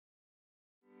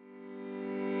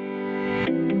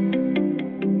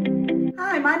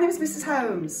name is Mrs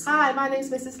Holmes. Hi, my name's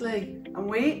Mrs Lee. And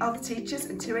we are the teachers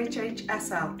in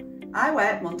 2HHSL. I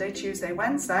work Monday, Tuesday,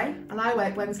 Wednesday. And I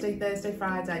work Wednesday, Thursday,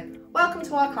 Friday. Welcome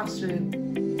to our classroom.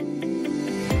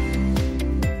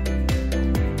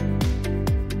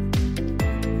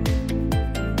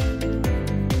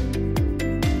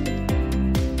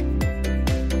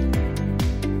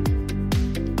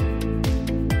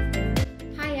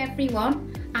 Hi everyone.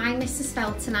 I'm Mrs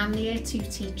Felton, I'm the Year 2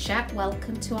 teacher.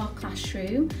 Welcome to our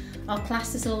classroom. Our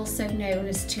class is also known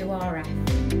as 2RF.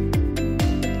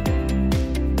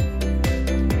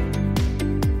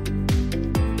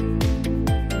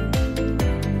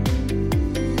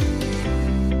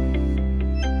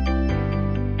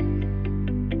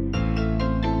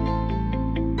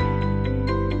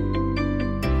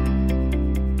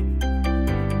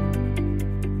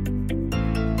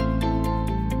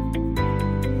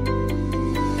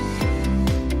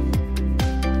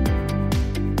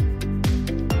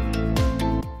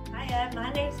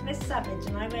 Savage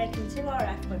and I work in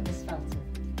 2RF with Miss Felton.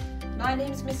 My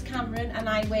name's Miss Cameron and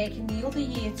I work in the other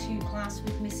Year 2 class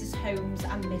with Mrs Holmes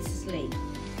and Mrs Lee.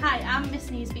 Hi, I'm Miss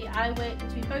Neesby. I work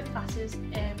between both classes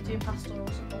doing pastoral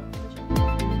support.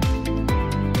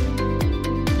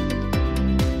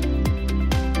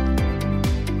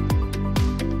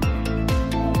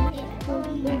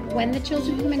 When the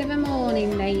children come in of a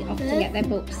morning, they often get their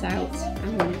books out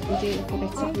and we do a little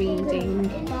bit of reading.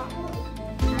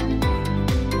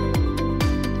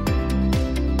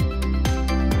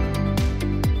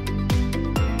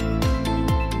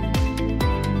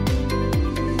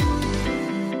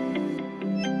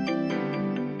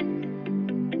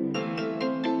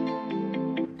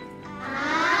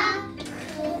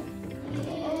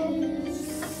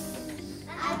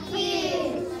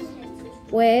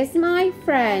 Where's my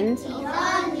friend?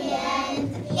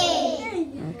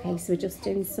 Okay, so we're just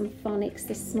doing some phonics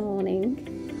this morning.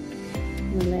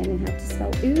 We're learning how to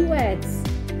spell ooh words.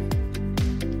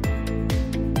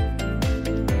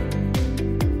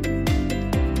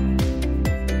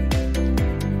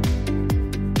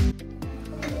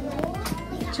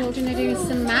 The children are doing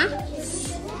some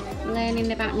maths,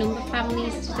 learning about number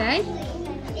families today.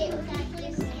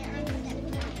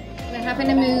 We're having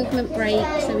a movement break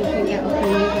so we can get up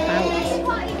and move about.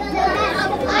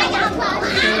 The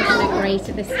children are great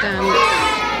at this dance.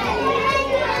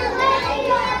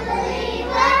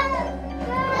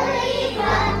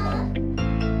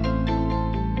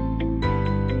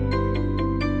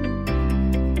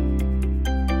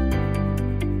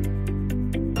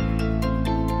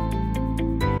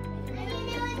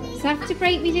 So after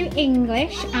break we do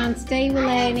English, and today we're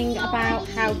learning about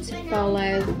how to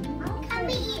follow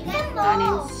an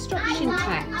instruction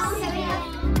text.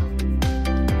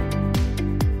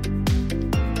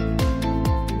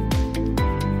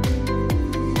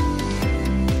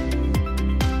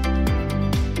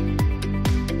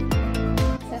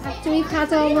 So after we've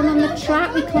had our run on the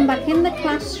track, we come back in the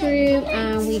classroom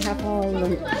and we have our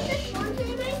lunch.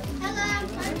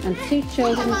 And 2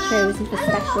 children are chosen for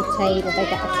special table. They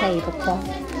get a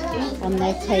tablecloth on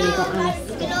their table and a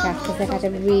sticker because they've had a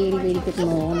really good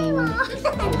morning.